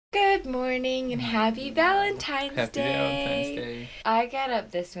Good morning and happy Valentine's Happy Day. Valentine's Day. I got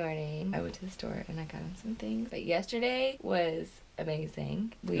up this morning. I went to the store and I got him some things. But yesterday was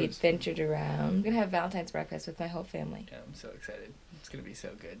amazing. We adventured around. We're going to have Valentine's breakfast with my whole family. Yeah, I'm so excited. It's going to be so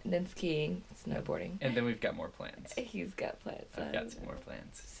good. And then skiing, snowboarding. And then we've got more plans. He's got plans. I've got some more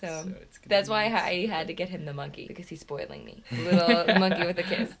plans. So it's that's why I had to get him the monkey, because he's spoiling me. Little monkey with a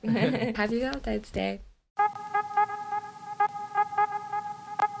kiss. Happy Valentine's Day.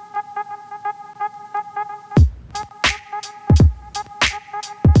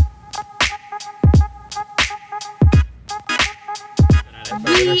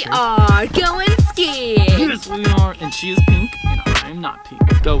 We are going skiing! Yes, we are, and she is pink, and I am not pink.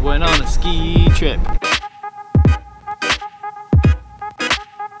 Going on a ski trip.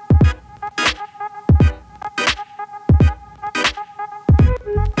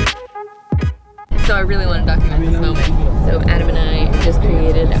 So I really want to document this moment. So Adam and I just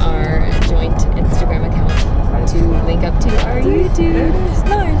created our joint Instagram account to link up to our YouTube.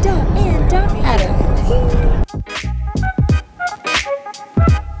 Lauren, and Adam.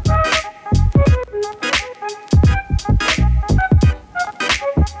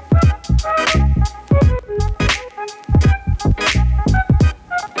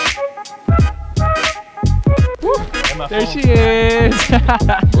 There she is!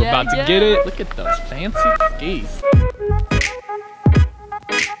 We're about to get it. Look at those fancy skis.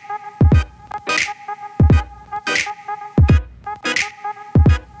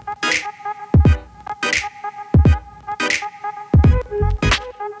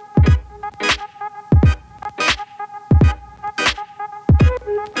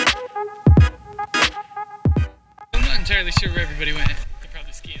 I'm not entirely sure where everybody went. They're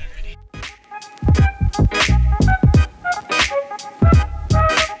probably skiing already.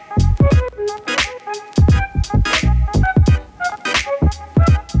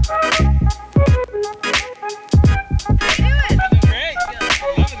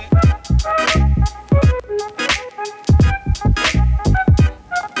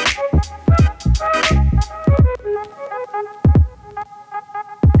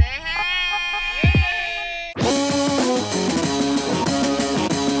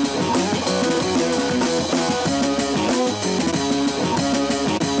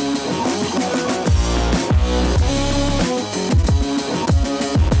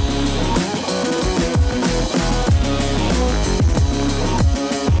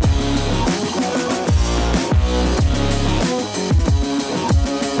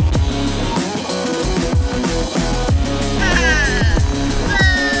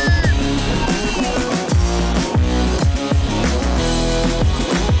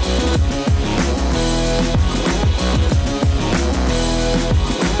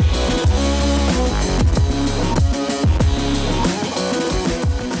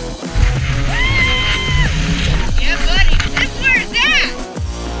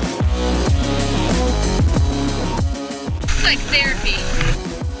 Like therapy.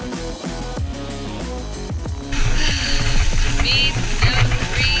 Me, snow,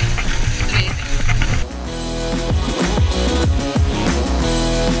 breeze,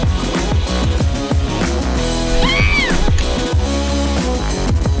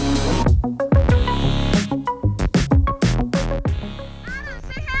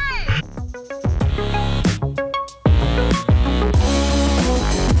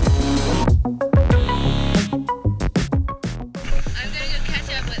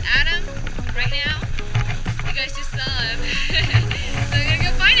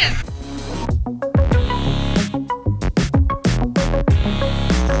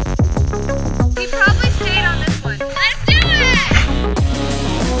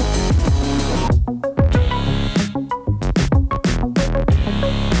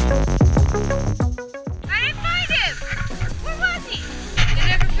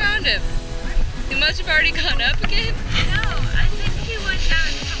 He must have already gone up again. No, I think he went down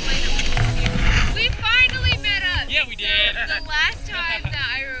a different way. We finally met up. Yeah, we did. So the last time that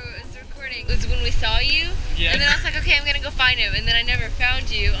I was recording was when we saw you. Yeah. And then I was like, okay, I'm gonna go find him. And then I never found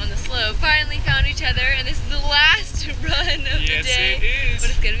you on the slope. Finally found each other, and this is the last run of the day. Yes, it is.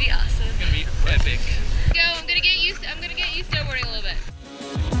 But it's gonna be awesome. It's gonna be epic. Go. I'm gonna get you snowboarding a little bit.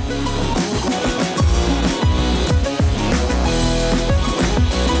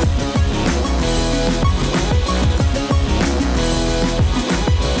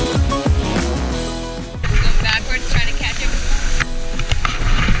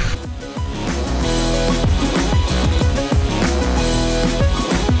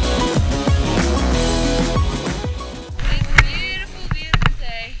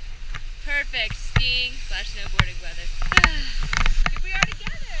 Perfect skiing / snowboarding weather. Did we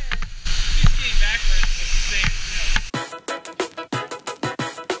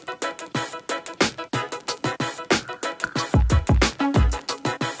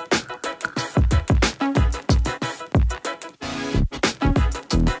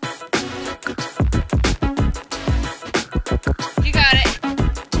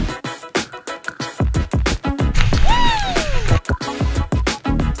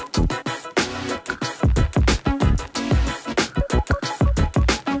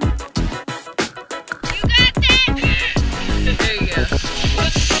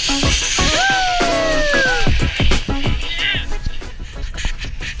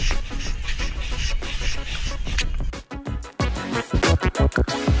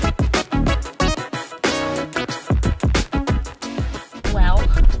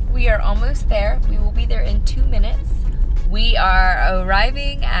in 2 minutes. We are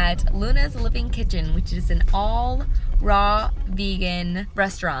arriving at Luna's Living Kitchen, which is an all raw vegan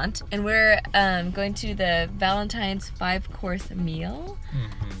restaurant, and we're going to the Valentine's 5-course meal.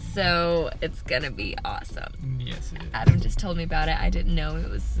 So it's gonna be awesome. Yes, it is. Adam just told me about it. I didn't know it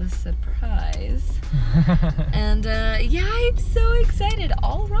was a surprise. And yeah, I'm so excited.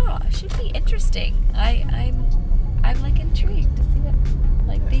 All raw. Should be interesting. I'm like intrigued to see what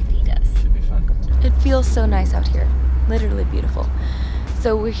like they feed us. Should be fun. It feels so nice out here. Literally beautiful.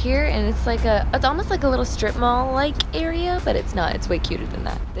 So we're here and it's almost like a little strip mall like area, but it's not. It's way cuter than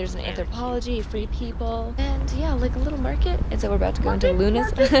that. There's an anthropology, free people, and yeah, like a little market. And so we're about to go into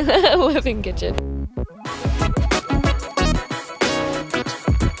Luna's Living Kitchen.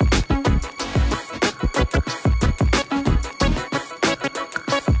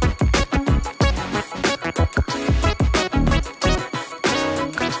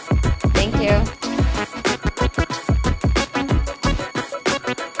 Thank you.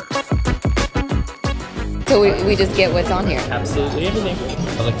 So we just get what's on here. Absolutely everything.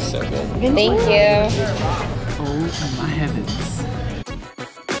 That looks so good. Thank you. Oh my heavens.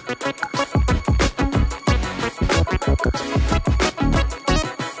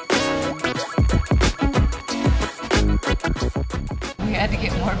 We had to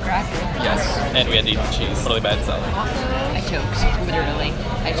get more crackers. Yes, and we had to eat the cheese. Totally bad salad. I choked. Literally.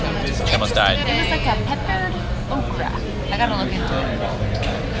 I choked. I almost died. It was like a peppered okra. I gotta look into it.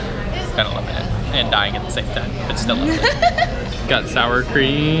 Kind of loving it. And dying at the same time, but still loving it. Got sour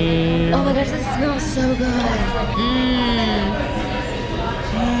cream. Oh my gosh, this smells so good. Mmm.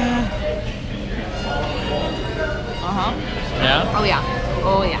 Uh-huh. Yeah? Oh yeah.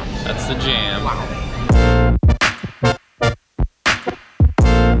 Oh yeah. That's the jam. Wow.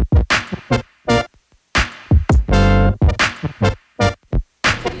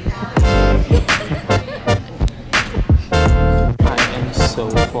 I am so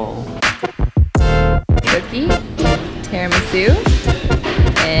full. Cookie, tiramisu,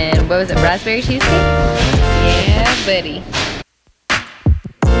 and what was it, raspberry cheesecake? Yeah, buddy.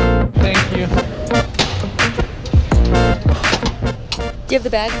 Thank you. Do you have the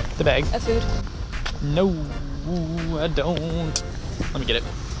bag The bag. of food? No, I don't. Let me get it.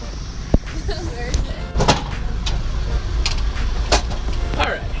 Where is it?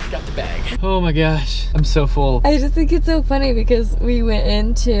 Alright, got the bag. Oh my gosh, I'm so full. I just think it's so funny because we went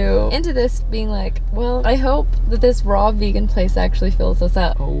into this being like, well, I hope that this raw vegan place actually fills us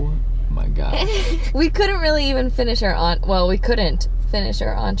up. Oh my god. We couldn't really even finish our we couldn't finish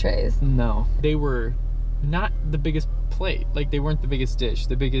our entrees. No, they were not the biggest plate. Like, they weren't the biggest dish.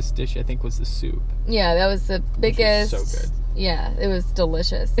 The biggest dish, I think, was the soup. Yeah, that was the biggest. So good. Yeah, it was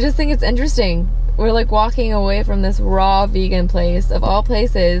delicious. I just think it's interesting. We're like walking away from this raw vegan place of all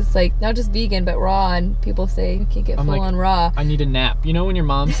places, like not just vegan but raw, and people say you can't get full on raw. I need a nap. You know when your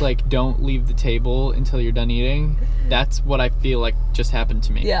mom's like, don't leave the table until you're done eating? That's what I feel like just happened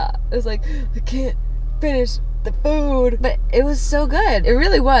to me. Yeah, it was like, I can't finish the food, but it was so good. It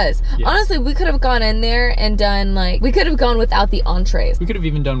really was. Yes. Honestly, we could have gone in there and done like, we could have gone without the entrees. We could have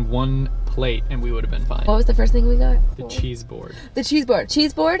even done one plate and we would have been fine. What was the first thing we got? The cheese board. The cheese board.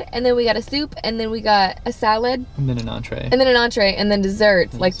 Cheese board, and then we got a soup, and then we got a salad. And then an entree. And then an entree, and then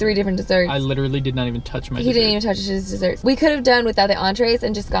desserts, like 3 different desserts. I literally did not even touch my He dessert. didn't even touch his desserts. We could have done without the entrees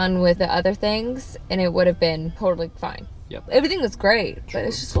and just gone with the other things, and it would have been totally fine. Yep. Everything was great, but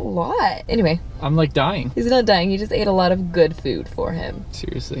it's just a lot. Anyway. I'm like dying. He's not dying. He just ate a lot of good food for him.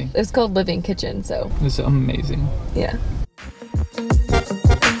 Seriously. It was called Living Kitchen, so. It was amazing. Yeah.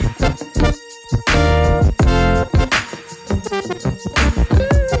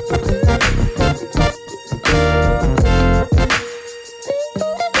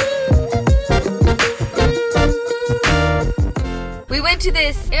 We went to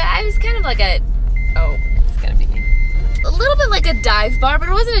this, I was kind of like a, oh, it's gonna be me. A little bit like a dive bar, but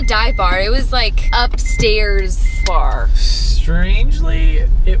it wasn't a dive bar. It was like upstairs bar. Strangely,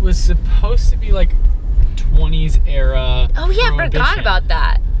 it was supposed to be like 20s era. Oh yeah, I forgot about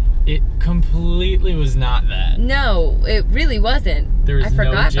that. It completely was not that. No, it really wasn't. There was I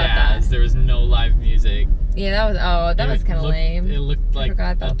forgot no jazz, about that. there was no live music. Yeah, that was, oh, that was kind of lame. It looked like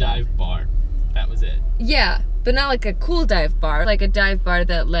a dive bar. That was it. Yeah, but not like a cool dive bar. Like a dive bar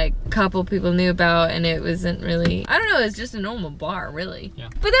that like a couple people knew about, and it wasn't really, I don't know, it was just a normal bar, really. Yeah.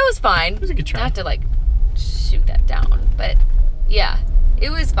 But that was fine. It was a good try. Not to like shoot that down, but yeah, it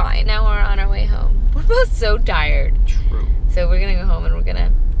was fine. Now we're on our way home. We're both so tired. True. So we're gonna go home and we're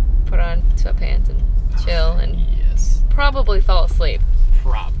gonna put on sweatpants and chill and yes, probably fall asleep.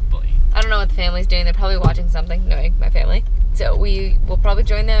 probably. I don't know what the family's doing. They're probably watching something, knowing my family. So we will probably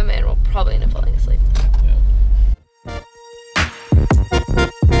join them and we'll probably end up falling asleep.